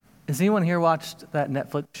Has anyone here watched that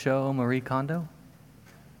Netflix show, Marie Kondo?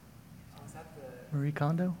 Is that Marie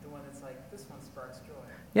Kondo? the one that's like, this one sparks joy?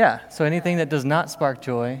 Yeah, so anything that does not spark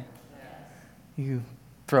joy, you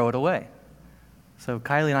throw it away. So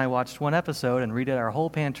Kylie and I watched one episode and redid our whole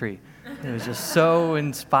pantry. It was just so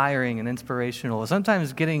inspiring and inspirational.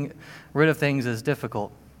 Sometimes getting rid of things is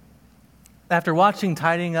difficult. After watching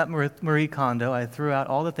Tidying Up Marie Kondo, I threw out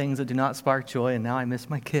all the things that do not spark joy, and now I miss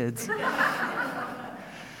my kids.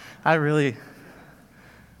 Marie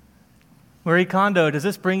Kondo, does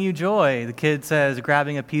this bring you joy? The kid says,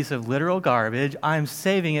 grabbing a piece of literal garbage, I'm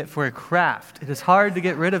saving it for a craft. It is hard to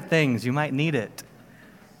get rid of things. You might need it.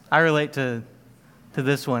 I relate to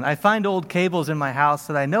this one. I find old cables in my house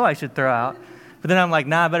that I know I should throw out, but then I'm like,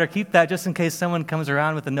 nah, I better keep that just in case someone comes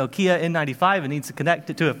around with a Nokia N95 and needs to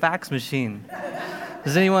connect it to a fax machine.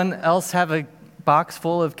 Does anyone else have a box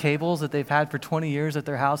full of cables that they've had for 20 years at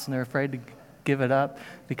their house and they're afraid to give it up?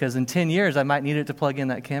 Because in 10 years, I might need it to plug in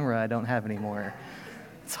that camera I don't have anymore.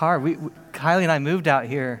 It's hard. Kylie and I moved out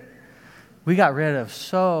here. We got rid of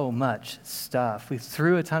so much stuff. We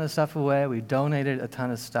threw a ton of stuff away. We donated a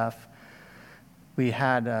ton of stuff. We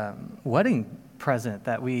had a wedding present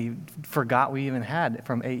that we forgot we even had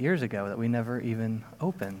from 8 years ago that we never even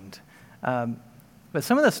opened. But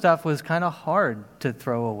some of the stuff was kind of hard to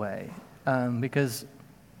throw away because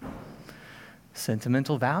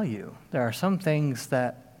sentimental value. There are some things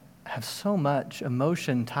that have so much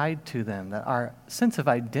emotion tied to them that our sense of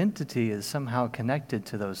identity is somehow connected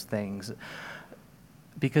to those things.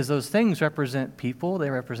 Because those things represent people, they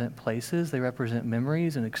represent places, they represent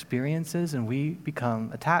memories and experiences, and we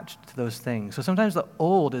become attached to those things. So sometimes the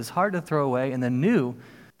old is hard to throw away, and the new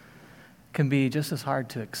can be just as hard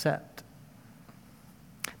to accept.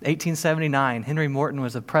 1879, Henry Morton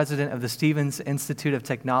was the president of the Stevens Institute of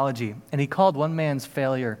Technology, and he called one man's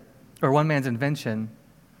invention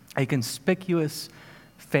a conspicuous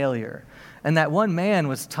failure. And that one man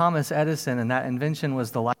was Thomas Edison, and that invention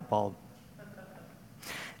was the light bulb.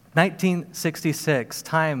 1966,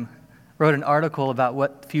 Time wrote an article about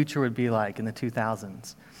what the future would be like in the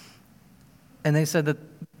 2000s. And they said that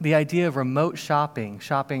the idea of remote shopping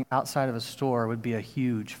outside of a store, would be a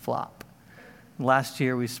huge flop. Last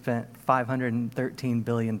year, we spent $513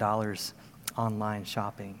 billion online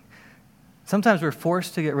shopping. Sometimes we're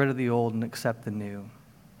forced to get rid of the old and accept the new.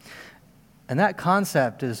 And that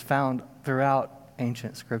concept is found throughout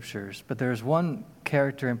ancient scriptures, but there's one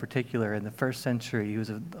character in particular in the first century. He was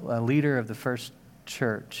a leader of the first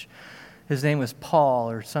church. His name was Paul,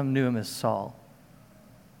 or some knew him as Saul.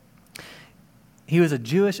 He was a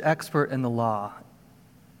Jewish expert in the law,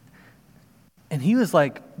 and he was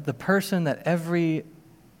like the person that every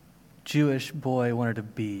Jewish boy wanted to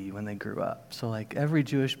be when they grew up. So like every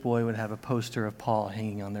Jewish boy would have a poster of Paul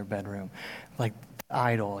hanging on their bedroom, like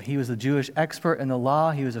idol. He was a Jewish expert in the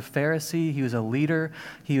law. He was a Pharisee. He was a leader.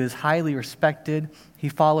 He was highly respected. He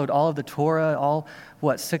followed all of the Torah,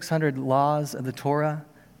 600 laws of the Torah.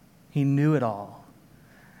 He knew it all.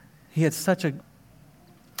 He had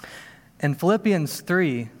In Philippians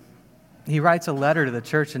 3, he writes a letter to the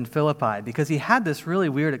church in Philippi because he had this really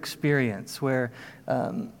weird experience where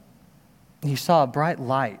he saw a bright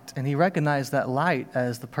light, and he recognized that light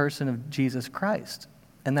as the person of Jesus Christ.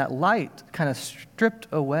 And that light kind of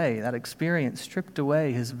that experience stripped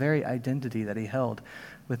away his very identity that he held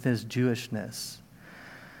with his Jewishness.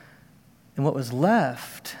 And what was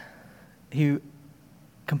left, he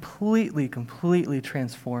completely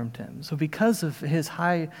transformed him. So because of his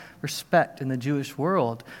high respect in the Jewish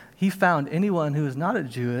world, he found anyone who was not a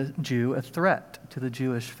Jew a threat to the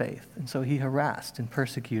Jewish faith. And so he harassed and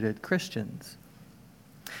persecuted Christians.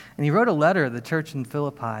 And he wrote a letter to the church in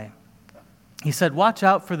Philippi. He said, watch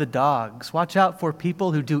out for the dogs. Watch out for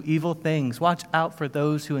people who do evil things. Watch out for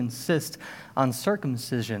those who insist on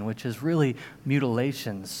circumcision, which is really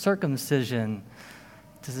mutilation. Circumcision,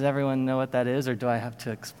 does everyone know what that is, or do I have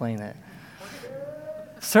to explain it?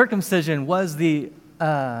 Circumcision was the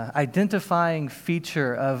identifying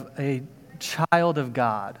feature of a child of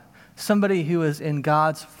God. Somebody who was in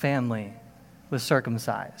God's family was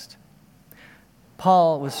circumcised.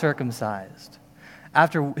 Paul was circumcised.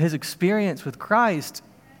 After his experience with Christ,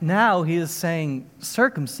 now he is saying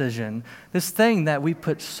circumcision, this thing that we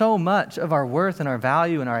put so much of our worth and our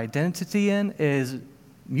value and our identity in, is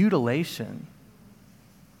mutilation.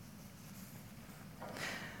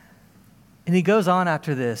 And he goes on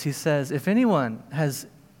after this. He says, if anyone has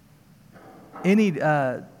any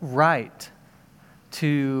right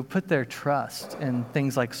to put their trust in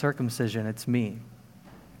things like circumcision, it's me.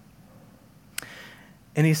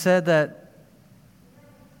 And he said that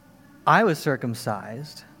I was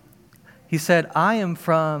circumcised. He said, I am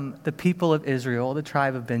from the people of Israel, the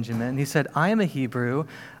tribe of Benjamin. He said, I am a Hebrew.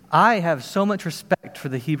 I have so much respect for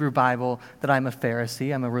the Hebrew Bible that I'm a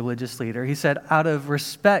Pharisee. I'm a religious leader. He said, out of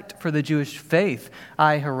respect for the Jewish faith,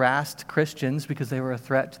 I harassed Christians because they were a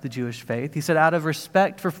threat to the Jewish faith. He said, out of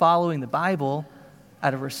respect for following the Bible,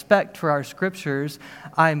 out of respect for our scriptures,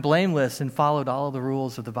 I am blameless and followed all of the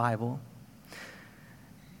rules of the Bible.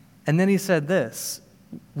 And then he said this,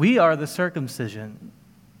 we are the circumcision.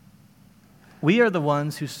 We are the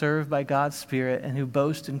ones who serve by God's Spirit and who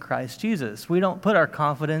boast in Christ Jesus. We don't put our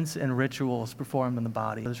confidence in rituals performed in the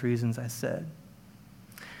body. Those reasons I said.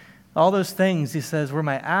 All those things, he says, were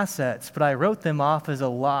my assets, but I wrote them off as a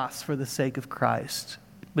loss for the sake of Christ.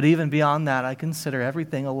 But even beyond that, I consider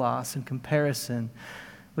everything a loss in comparison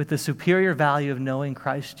with the superior value of knowing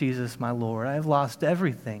Christ Jesus, my Lord. I have lost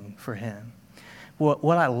everything for him.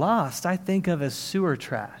 What I lost, I think of as sewer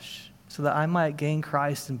trash, so that I might gain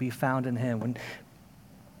Christ and be found in him. When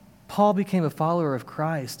Paul became a follower of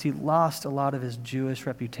Christ, he lost a lot of his Jewish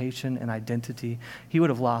reputation and identity. He would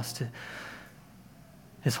have lost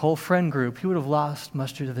his whole friend group. He would have lost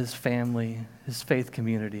much of his family, his faith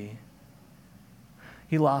community.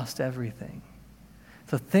 He lost everything.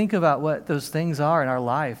 So think about what those things are in our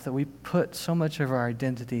life that we put so much of our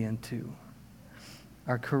identity into.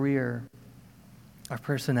 Our career, our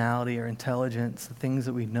personality, our intelligence, the things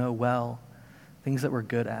that we know well, things that we're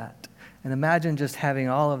good at. And imagine just having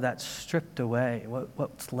all of that stripped away.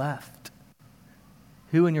 What's left?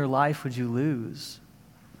 Who in your life would you lose?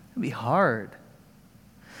 It'd be hard.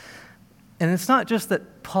 And it's not just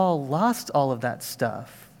that Paul lost all of that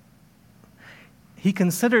stuff. He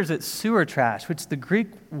considers it sewer trash, which the Greek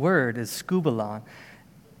word is skubalon.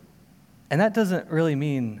 And that doesn't really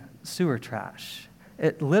mean sewer trash.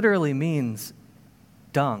 It literally means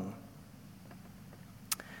dung.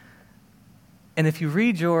 And if you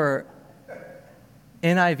read your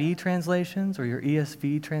NIV translations or your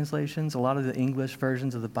ESV translations, a lot of the English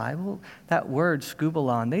versions of the Bible, that word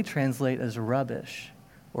skubalon, they translate as rubbish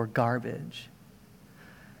or garbage.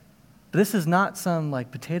 But this is not some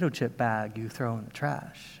like potato chip bag you throw in the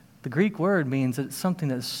trash. The Greek word means that it's something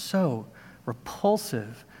that's so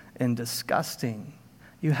repulsive and disgusting.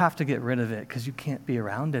 You have to get rid of it because you can't be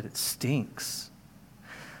around it. It stinks.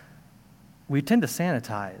 We tend to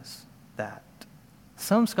sanitize that.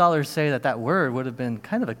 Some scholars say that that word would have been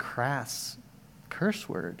kind of a crass curse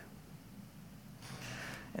word.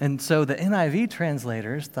 And so the NIV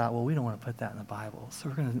translators thought, well, we don't want to put that in the Bible, so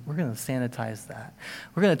we're going to sanitize that.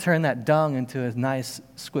 We're going to turn that dung into a nice,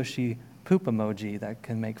 squishy poop emoji that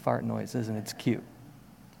can make fart noises, and it's cute.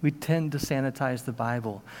 We tend to sanitize the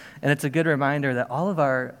Bible. And it's a good reminder that all of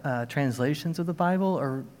our translations of the Bible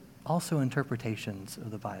are also interpretations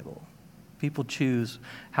of the Bible. People choose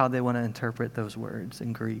how they want to interpret those words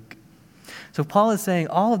in Greek. So Paul is saying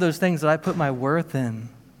all of those things that I put my worth in,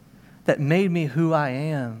 that made me who I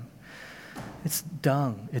am, it's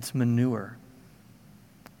dung, it's manure.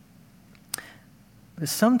 But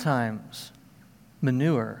sometimes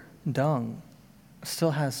manure, dung, still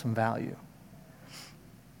has some value.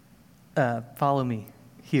 Follow me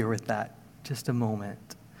here with that just a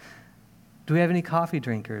moment. Do we have any coffee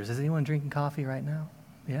drinkers? Is anyone drinking coffee right now?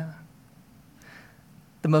 Yeah.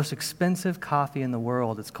 The most expensive coffee in the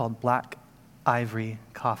world, it's called Black Ivory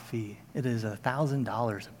coffee. It is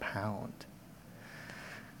 $1,000 a pound.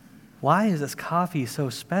 Why is this coffee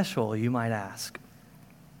so special, you might ask?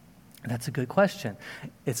 That's a good question.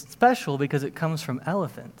 It's special because it comes from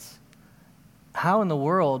elephants. How in the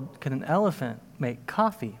world can an elephant make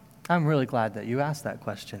coffee? I'm really glad that you asked that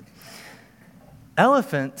question.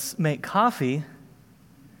 Elephants make coffee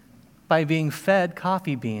by being fed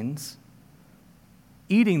coffee beans,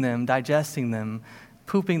 eating them, digesting them,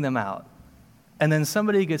 pooping them out. And then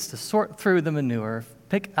somebody gets to sort through the manure,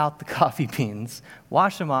 pick out the coffee beans,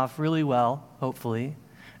 wash them off really well, hopefully,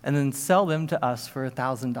 and then sell them to us for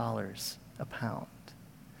 $1,000 a pound.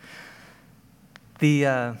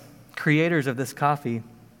 The creators of this coffee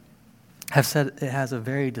have said it has a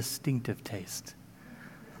very distinctive taste.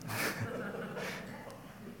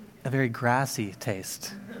 A very grassy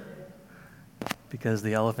taste, because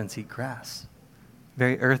the elephants eat grass.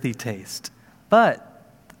 Very earthy taste. But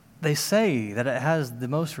they say that it has the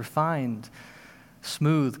most refined,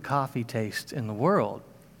 smooth coffee taste in the world,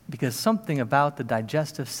 because something about the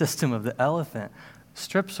digestive system of the elephant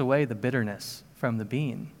strips away the bitterness from the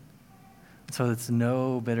bean. So there's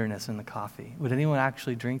no bitterness in the coffee. Would anyone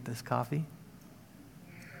actually drink this coffee?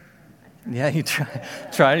 Yeah, you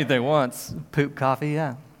try anything once. Poop coffee,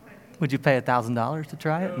 yeah. Would you pay $1,000 to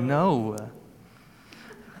try it? No.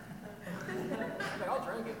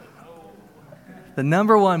 The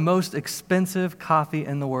number one most expensive coffee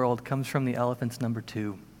in the world comes from the elephant's number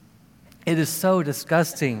 2. It is so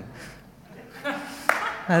disgusting. I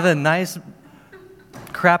have a nice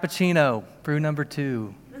Crappuccino, brew number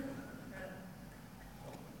 2.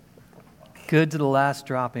 Good to the last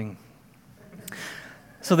dropping.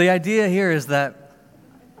 So the idea here is that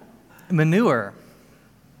manure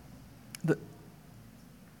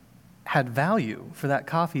had value for that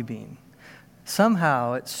coffee bean.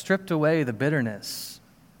 Somehow it stripped away the bitterness.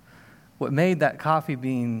 What made that coffee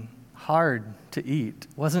bean hard to eat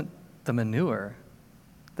wasn't the manure.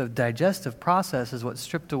 The digestive process is what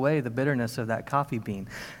stripped away the bitterness of that coffee bean.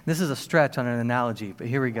 This is a stretch on an analogy, but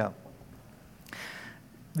here we go.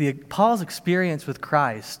 Paul's experience with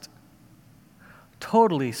Christ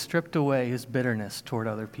totally stripped away his bitterness toward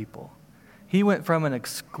other people. He went from an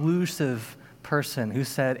exclusive person who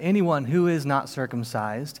said, anyone who is not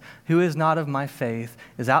circumcised, who is not of my faith,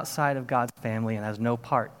 is outside of God's family and has no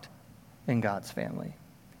part in God's family.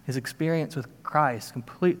 His experience with Christ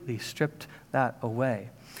completely stripped that away.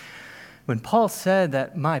 When Paul said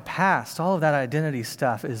that my past, all of that identity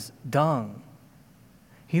stuff is dung,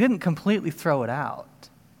 he didn't completely throw it out.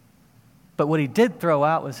 But what he did throw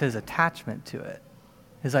out was his attachment to it,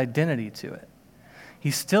 his identity to it.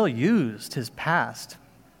 He still used his past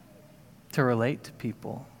to relate to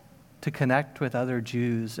people, to connect with other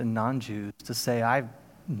Jews and non-Jews, to say, I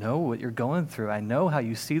know what you're going through. I know how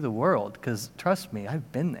you see the world, because trust me, I've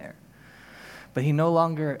been there. But he no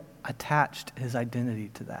longer attached his identity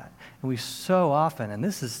to that. And we so often, and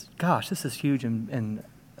this is huge in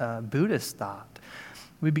Buddhist thought,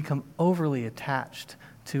 we become overly attached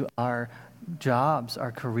to our jobs,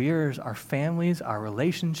 our careers, our families, our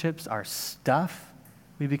relationships, our stuff.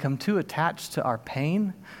 We become too attached to our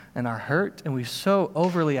pain and our hurt, and we so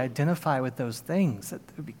overly identify with those things that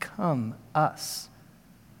they become us.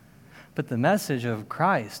 But the message of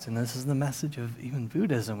Christ, and this is the message of even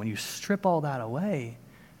Buddhism, when you strip all that away,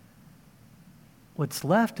 what's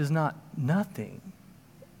left is not nothing.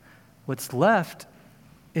 What's left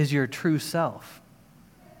is your true self,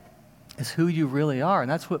 is who you really are.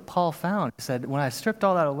 And that's what Paul found. He said, when I stripped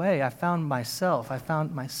all that away, I found myself. I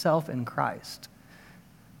found myself in Christ.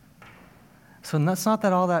 So that's not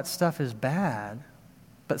that all that stuff is bad,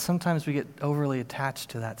 but sometimes we get overly attached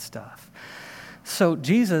to that stuff. So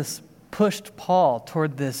Jesus pushed Paul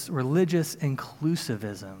toward this religious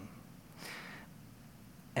inclusivism.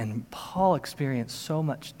 And Paul experienced so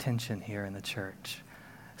much tension here in the church.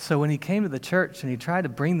 So when he came to the church and he tried to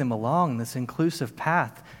bring them along this inclusive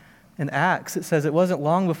path, in Acts, it says it wasn't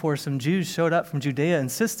long before some Jews showed up from Judea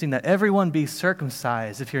insisting that everyone be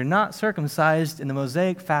circumcised. If you're not circumcised in the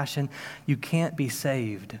Mosaic fashion, you can't be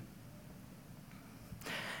saved.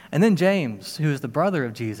 And then James, who is the brother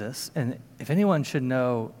of Jesus, and if anyone should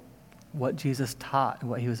know what Jesus taught and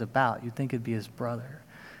what he was about, you'd think it'd be his brother.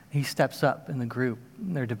 He steps up in the group,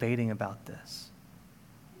 and they're debating about this.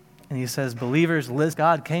 And he says, believers,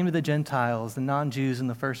 God came to the Gentiles, the non-Jews in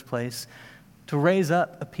the first place, to raise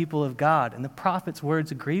up a people of God. And the prophet's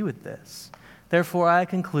words agree with this. Therefore, I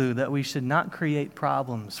conclude that we should not create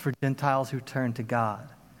problems for Gentiles who turn to God.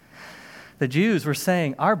 The Jews were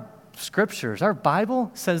saying, our scriptures, our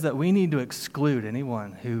Bible says that we need to exclude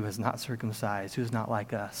anyone who is not circumcised, who is not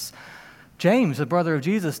like us. James, the brother of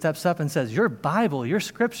Jesus, steps up and says, your Bible, your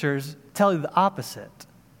scriptures tell you the opposite.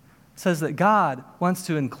 It says that God wants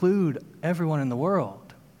to include everyone in the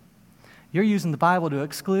world. You're using the Bible to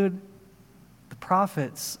exclude. The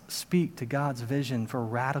prophets speak to God's vision for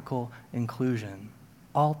radical inclusion.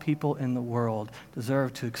 All people in the world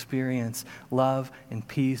deserve to experience love and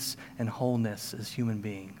peace and wholeness as human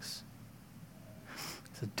beings.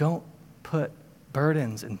 So don't put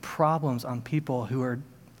burdens and problems on people who are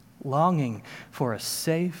longing for a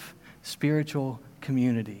safe spiritual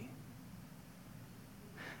community.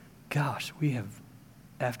 Gosh, we have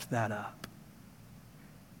effed that up.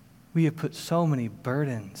 We have put so many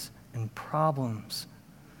burdens and problems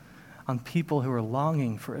on people who are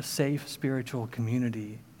longing for a safe spiritual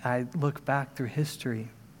community. I look back through history.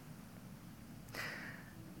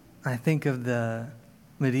 I think of the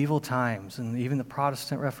medieval times and even the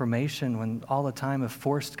Protestant Reformation, when all the time of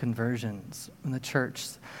forced conversions, when the church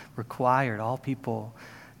required all people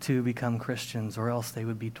to become Christians or else they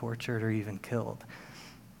would be tortured or even killed.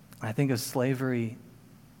 I think of slavery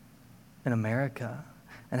in America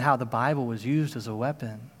and how the Bible was used as a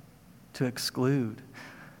weapon to exclude.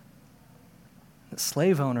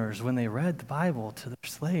 Slave owners, when they read the Bible to their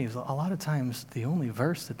slaves, a lot of times the only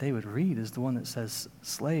verse that they would read is the one that says,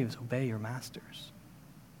 slaves, obey your masters.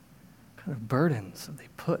 What kind of burdens that they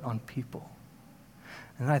put on people.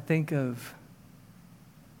 And I think of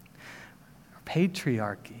our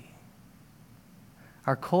patriarchy,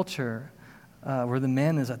 our culture where the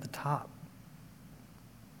man is at the top,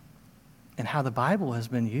 and how the Bible has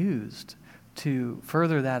been used to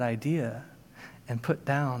further that idea and put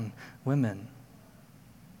down women.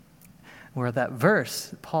 Where that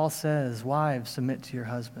verse, Paul says, wives, submit to your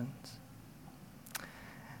husbands.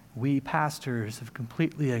 We pastors have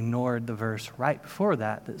completely ignored the verse right before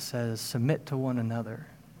that says, submit to one another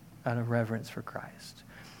out of reverence for Christ.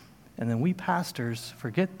 And then we pastors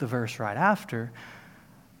forget the verse right after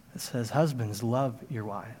that says, husbands, love your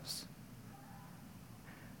wives.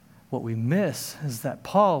 What we miss is that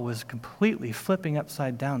Paul was completely flipping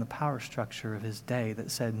upside down the power structure of his day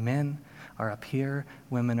that said men are up here,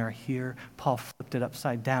 women are here. Paul flipped it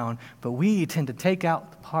upside down, but we tend to take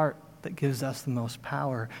out the part that gives us the most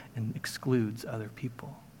power and excludes other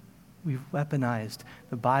people. We've weaponized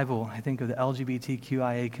the Bible. I think of the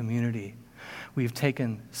LGBTQIA community. We've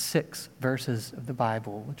taken 6 verses of the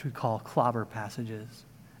Bible, which we call clobber passages,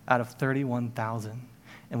 out of 31,000,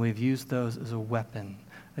 and we've used those as a weapon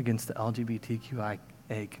against the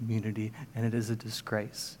LGBTQIA community, and it is a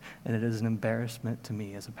disgrace, and it is an embarrassment to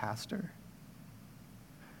me as a pastor.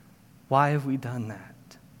 Why have we done that?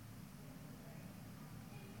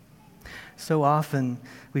 So often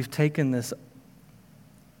we've taken this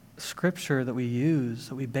scripture that we use,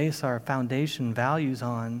 that we base our foundation values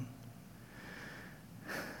on.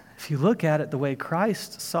 If you look at it the way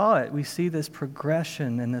Christ saw it, we see this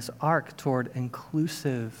progression and this arc toward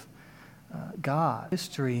inclusive God.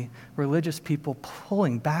 History, religious people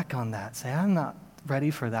pulling back on that, say, I'm not ready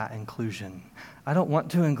for that inclusion. I don't want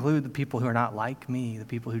to include the people who are not like me, the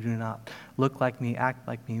people who do not look like me, act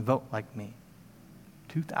like me, vote like me.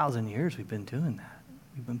 2,000 years we've been doing that.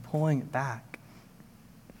 We've been pulling it back.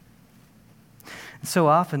 And so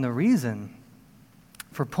often the reason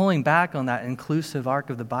for pulling back on that inclusive arc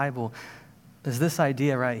of the Bible is this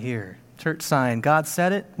idea right here. Church sign, God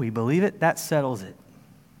said it, we believe it, that settles it.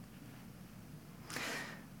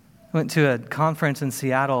 I went to a conference in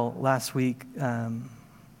Seattle last week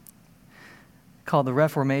called the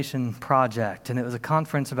Reformation Project, and it was a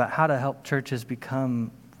conference about how to help churches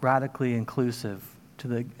become radically inclusive to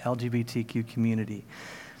the LGBTQ community.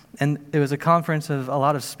 And it was a conference of a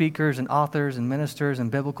lot of speakers and authors and ministers and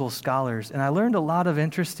biblical scholars, and I learned a lot of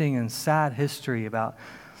interesting and sad history about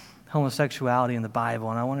homosexuality in the Bible,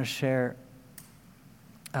 and I want to share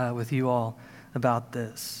with you all about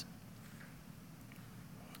this.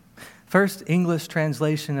 First English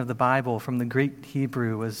translation of the Bible from the Greek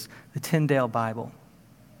Hebrew was the Tyndale Bible,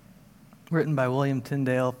 written by William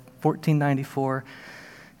Tyndale, 1494.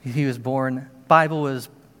 He was born. Bible was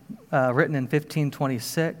written in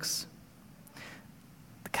 1526.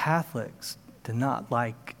 The Catholics did not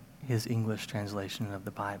like his English translation of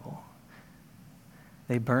the Bible.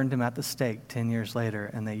 They burned him at the stake 10 years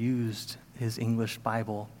later, and they used his English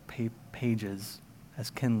Bible pages as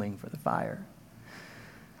kindling for the fire.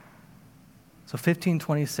 So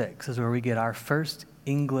 1526 is where we get our first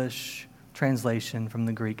English translation from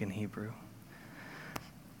the Greek and Hebrew.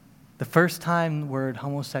 The first time the word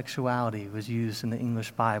homosexuality was used in the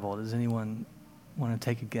English Bible, does anyone want to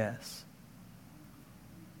take a guess?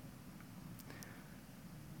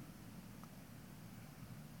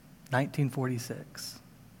 (1946).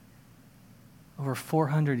 Over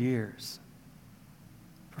 400 years.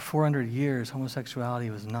 For 400 years, homosexuality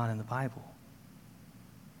was not in the Bible.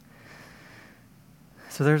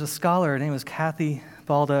 So there's a scholar, her name was Kathy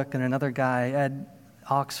Baldock, and another guy, Ed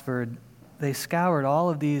Oxford. They scoured all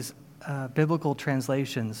of these biblical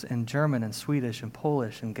translations in German and Swedish and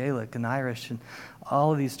Polish and Gaelic and Irish and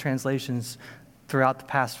all of these translations throughout the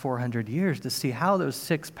past 400 years to see how those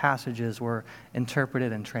 6 passages were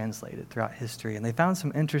interpreted and translated throughout history. And they found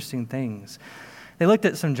some interesting things. They looked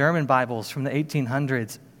at some German Bibles from the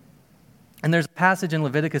 1800s, and there's a passage in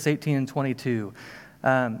Leviticus 18 and 22.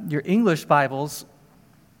 Your English Bibles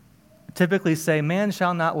typically say, man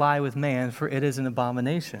shall not lie with man, for it is an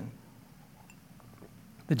abomination.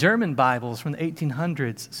 The German Bibles from the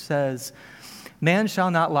 1800s says, man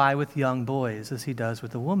shall not lie with young boys as he does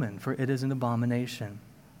with a woman, for it is an abomination.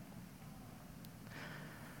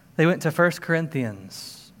 They went to 1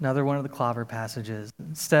 Corinthians, another one of the clobber passages.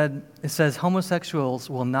 Instead, it says, homosexuals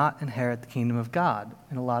will not inherit the kingdom of God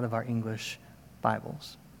in a lot of our English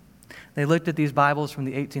Bibles. They looked at these Bibles from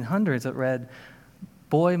the 1800s that read,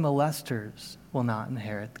 boy molesters will not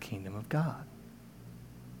inherit the kingdom of God.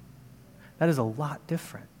 That is a lot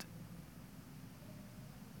different.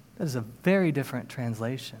 That is a very different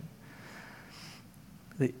translation.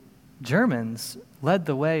 The Germans led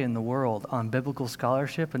the way in the world on biblical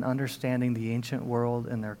scholarship and understanding the ancient world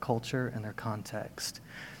and their culture and their context.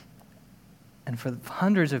 And for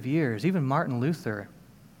hundreds of years, even Martin Luther,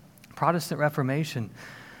 Protestant Reformation,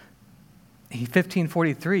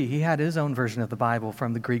 1543, he had his own version of the Bible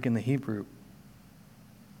from the Greek and the Hebrew.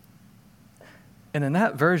 And in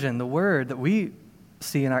that version, the word that we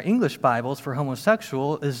see in our English Bibles for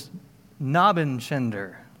homosexual is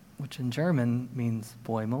Nabenschender, which in German means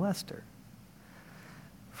boy molester.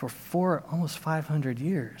 For almost 500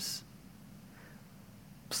 years,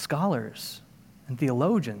 scholars and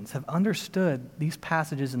theologians have understood these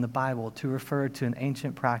passages in the Bible to refer to an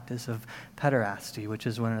ancient practice of pederasty, which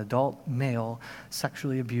is when an adult male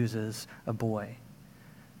sexually abuses a boy.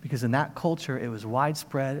 Because in that culture, it was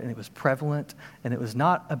widespread and it was prevalent, and it was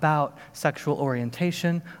not about sexual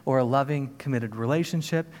orientation or a loving, committed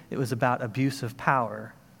relationship. It was about abuse of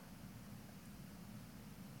power.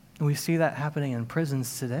 And we see that happening in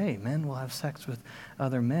prisons today. Men will have sex with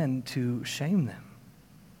other men to shame them.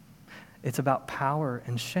 It's about power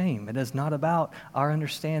and shame. It is not about our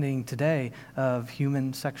understanding today of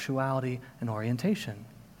human sexuality and orientation.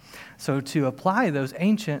 So to apply those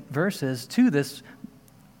ancient verses to this,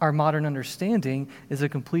 our modern understanding, is a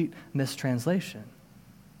complete mistranslation.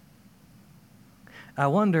 I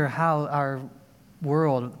wonder how our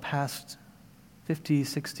world of the past 50,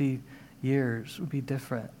 60 years would be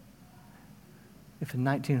different if in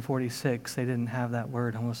 1946 they didn't have that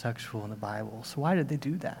word homosexual in the Bible. So why did they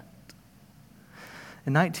do that?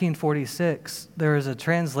 In 1946, there was a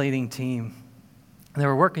translating team. They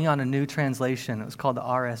were working on a new translation. It was called the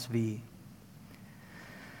RSV.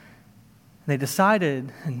 They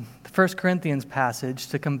decided in the 1 Corinthians passage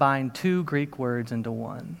to combine two Greek words into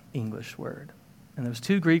one English word. And those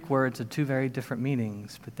two Greek words had two very different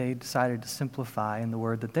meanings, but they decided to simplify, and the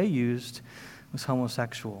word that they used was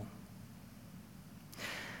homosexual.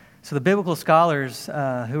 So the biblical scholars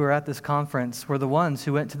who were at this conference were the ones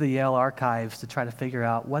who went to the Yale archives to try to figure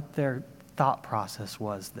out what their thought process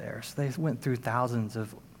was there. So they went through thousands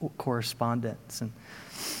of correspondence, and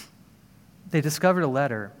they discovered a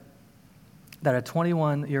letter that a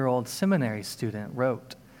 21-year-old seminary student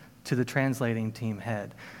wrote to the translating team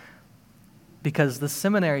head, because the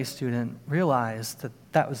seminary student realized that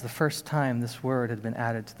that was the first time this word had been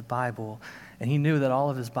added to the Bible, and he knew that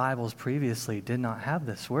all of his Bibles previously did not have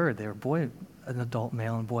this word. They were an adult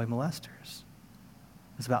male and boy molesters.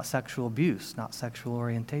 It was about sexual abuse, not sexual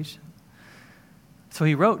orientation. So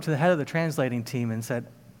he wrote to the head of the translating team and said,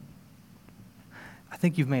 I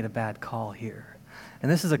think you've made a bad call here.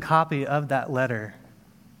 And this is a copy of that letter.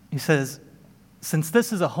 He says, since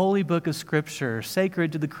this is a holy book of Scripture,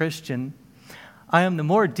 sacred to the Christian, I am the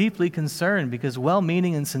more deeply concerned because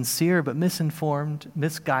well-meaning and sincere but misinformed,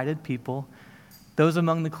 misguided people, those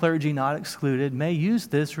among the clergy not excluded, may use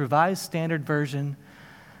this Revised Standard Version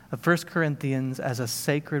of 1 Corinthians as a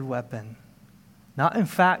sacred weapon, not in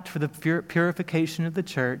fact for the purification of the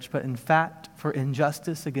church, but in fact for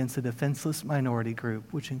injustice against a defenseless minority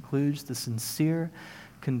group, which includes the sincere,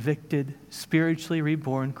 convicted, spiritually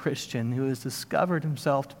reborn Christian who has discovered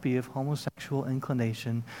himself to be of homosexual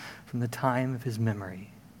inclination from the time of his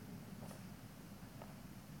memory.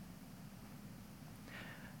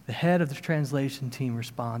 The head of the translation team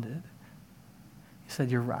responded. He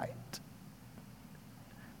said, you're right.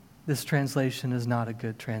 This translation is not a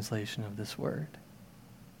good translation of this word.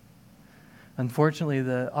 Unfortunately,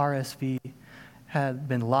 the RSV had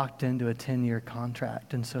been locked into a 10-year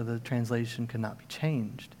contract, and so the translation could not be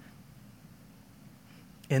changed.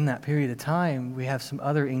 In that period of time, we have some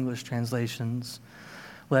other English translations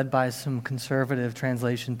led by some conservative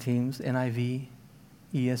translation teams, NIV,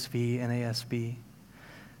 ESV, NASB.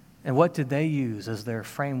 And what did they use as their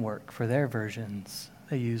framework for their versions?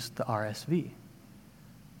 They used the RSV.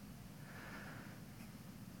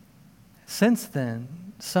 Since then,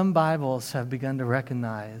 some Bibles have begun to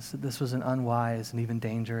recognize that this was an unwise and even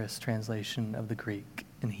dangerous translation of the Greek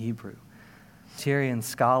and Hebrew. Syrian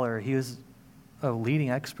scholar, he was a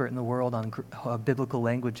leading expert in the world on biblical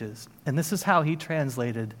languages. And this is how he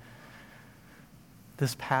translated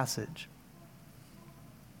this passage.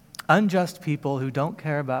 Unjust people who don't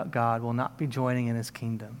care about God will not be joining in his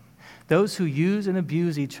kingdom. Those who use and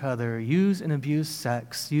abuse each other, use and abuse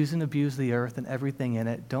sex, use and abuse the earth and everything in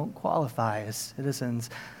it, don't qualify as citizens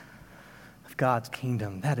of God's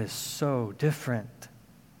kingdom. That is so different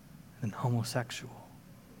than homosexual.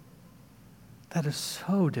 That is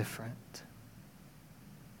so different.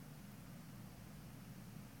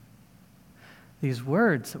 These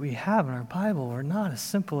words that we have in our Bible are not as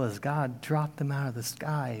simple as God dropped them out of the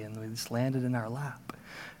sky and they just landed in our lap.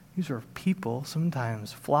 These are people,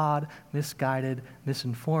 sometimes flawed, misguided,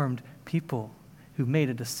 misinformed people who made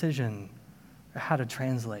a decision how to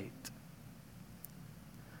translate.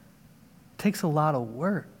 takes a lot of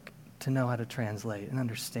work to know how to translate and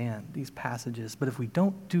understand these passages. But if we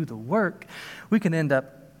don't do the work, we can end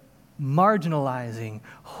up marginalizing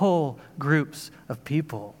whole groups of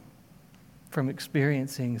people from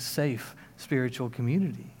experiencing safe spiritual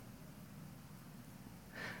community.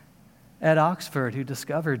 Ed Oxford, who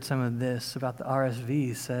discovered some of this about the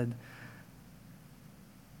RSV, said,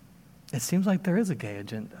 "It seems like there is a gay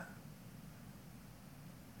agenda.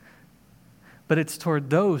 But it's toward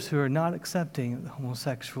those who are not accepting the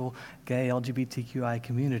homosexual, gay, LGBTQI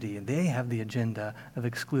community, and they have the agenda of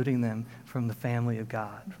excluding them from the family of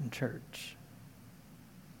God, from church."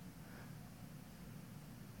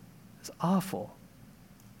 It's awful.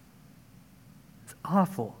 It's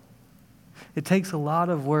awful. It takes a lot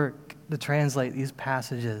of work to translate these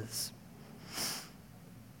passages.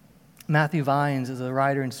 Matthew Vines is a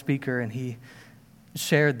writer and speaker, and he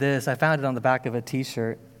shared this. I found it on the back of a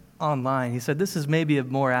t-shirt online. He said, "This is maybe a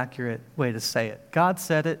more accurate way to say it. God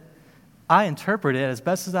said it. I interpret it as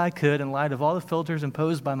best as I could in light of all the filters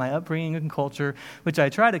imposed by my upbringing and culture, which I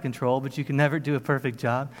try to control, but you can never do a perfect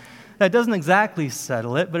job. That doesn't exactly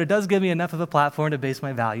settle it, but it does give me enough of a platform to base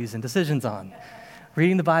my values and decisions on.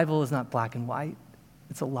 Reading the Bible is not black and white.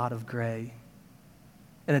 It's a lot of gray.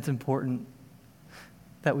 And it's important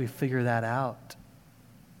that we figure that out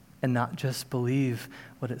and not just believe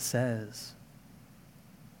what it says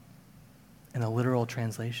in a literal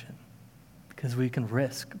translation, because we can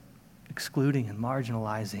risk excluding and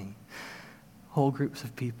marginalizing whole groups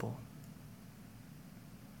of people."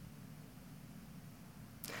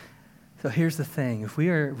 So here's the thing. If we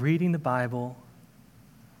are reading the Bible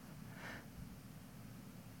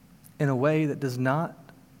in a way that does not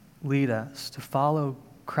lead us to follow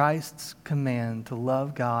Christ's command to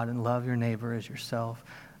love God and love your neighbor as yourself,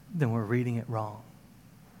 then we're reading it wrong.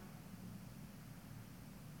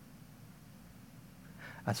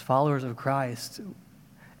 As followers of Christ,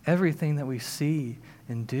 everything that we see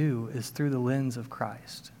and do is through the lens of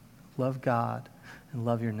Christ. Love God and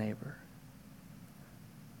love your neighbor.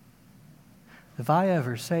 If I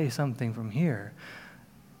ever say something from here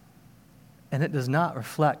and it does not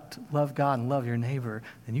reflect love God and love your neighbor,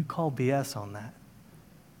 then you call BS on that.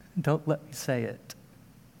 Don't let me say it.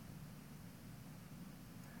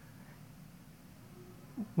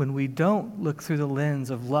 When we don't look through the lens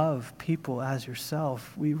of love people as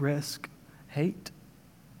yourself, we risk hate,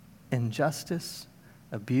 injustice,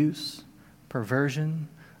 abuse, perversion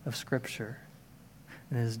of Scripture,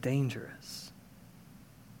 and it is dangerous.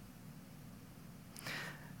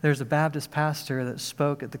 There's a Baptist pastor that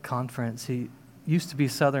spoke at the conference. He used to be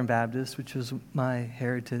Southern Baptist, which was my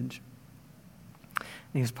heritage. And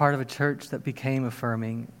he was part of a church that became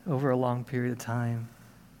affirming over a long period of time.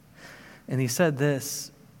 And he said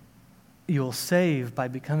this: "You will save by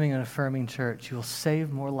becoming an affirming church. You will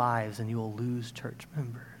save more lives and you will lose church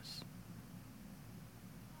members."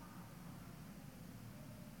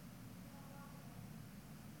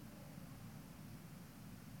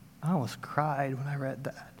 I almost cried when I read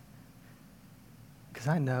that, because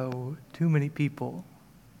I know too many people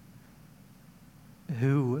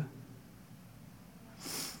who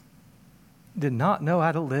did not know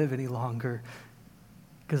how to live any longer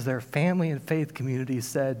because their family and faith community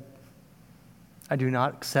said, "I do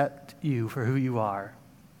not accept you for who you are,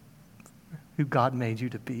 who God made you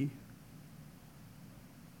to be."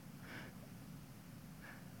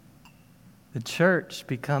 The church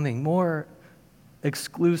becoming more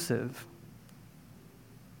exclusive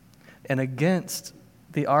and against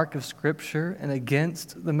the arc of Scripture and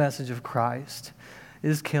against the message of Christ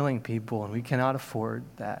is killing people, and we cannot afford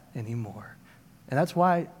that anymore. And that's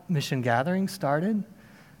why mission gatherings started.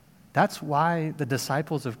 That's why the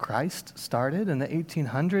disciples of Christ started in the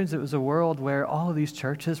 1800s. It was a world where all of these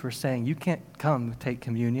churches were saying, "You can't come take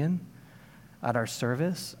communion at our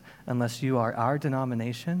service unless you are our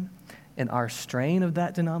denomination and our strain of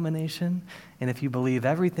that denomination. And if you believe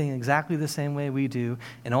everything exactly the same way we do,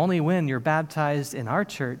 and only when you're baptized in our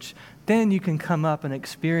church, then you can come up and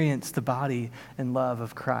experience the body and love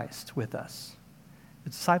of Christ with us."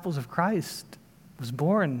 The disciples of Christ was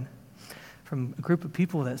born from a group of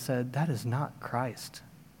people that said, "That is not Christ.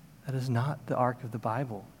 That is not the arc of the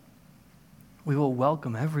Bible. We will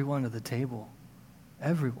welcome everyone to the table,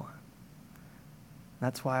 everyone."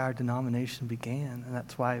 That's why our denomination began, and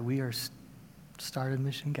that's why we are started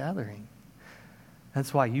Mission Gathering.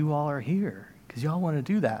 That's why you all are here, because y'all want to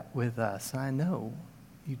do that with us, and I know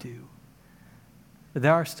you do. But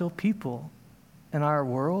there are still people in our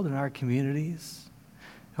world, in our communities,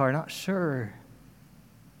 who are not sure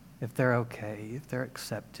if they're okay, if they're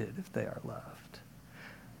accepted, if they are loved.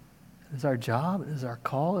 It is our job, it is our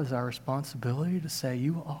call, it is our responsibility to say,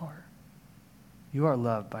 "You are. You are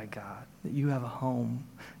loved by God, that you have a home.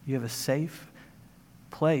 You have a safe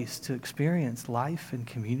place to experience life and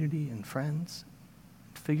community and friends.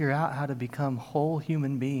 Figure out how to become whole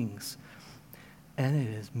human beings. And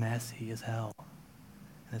it is messy as hell.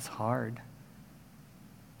 And it's hard.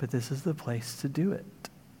 But this is the place to do it.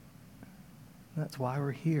 That's why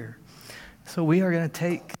we're here. So we are going to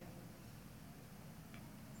take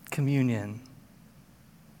communion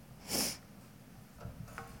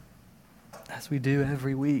as we do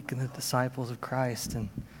every week in the disciples of Christ. And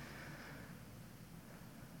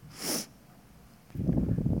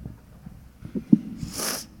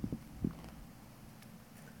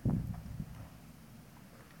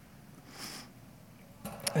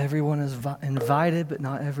everyone is invited, but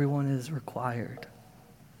not everyone is required.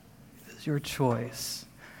 It's your choice.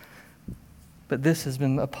 But this has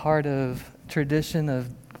been a part of tradition of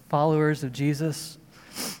followers of Jesus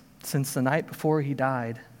since the night before he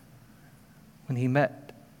died, when he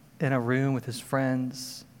met in a room with his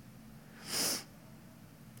friends,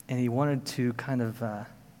 and he wanted to kind of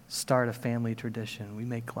start a family tradition. We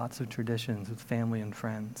make lots of traditions with family and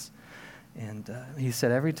friends. And he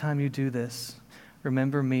said, every time you do this,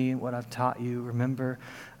 remember me, what I've taught you. Remember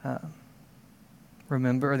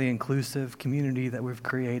the inclusive community that we've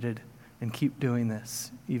created, and keep doing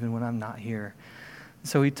this even when I'm not here.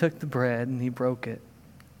 So he took the bread and he broke it.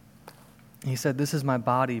 He said, this is my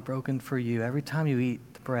body broken for you. Every time you eat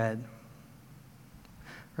the bread,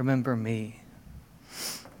 remember me.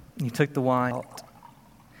 And he took the wine,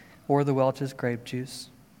 or the Welch's grape juice.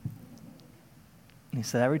 And he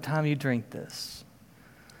said, every time you drink this,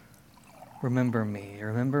 remember me.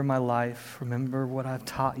 Remember my life. Remember what I've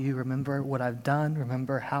taught you. Remember what I've done.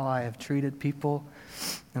 Remember how I have treated people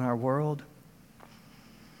in our world.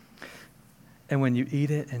 And when you eat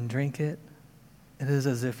it and drink it, it is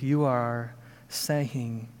as if you are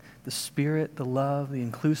saying, the Spirit, the love, the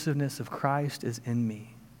inclusiveness of Christ is in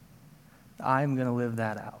me. I'm going to live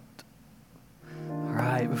that out. All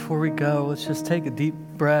right, before we go, let's just take a deep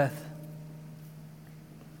breath.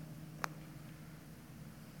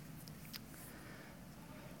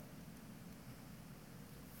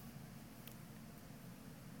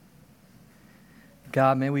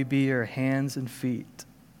 God, may we be your hands and feet.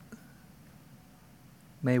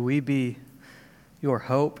 May we be your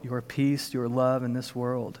hope, your peace, your love in this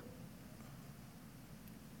world.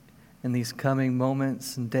 In these coming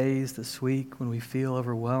moments and days this week when we feel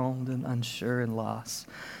overwhelmed and unsure and lost,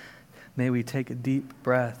 may we take a deep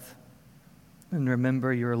breath and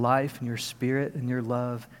remember your life and your Spirit and your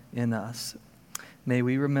love in us. May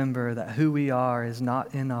we remember that who we are is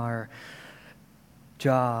not in our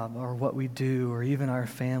job or what we do or even our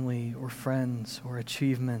family or friends or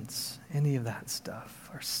achievements, any of that stuff,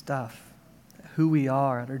 our stuff. Who we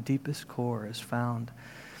are at our deepest core is found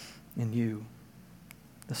in you,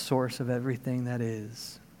 the source of everything that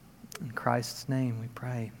is. In Christ's name we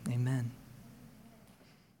pray. Amen.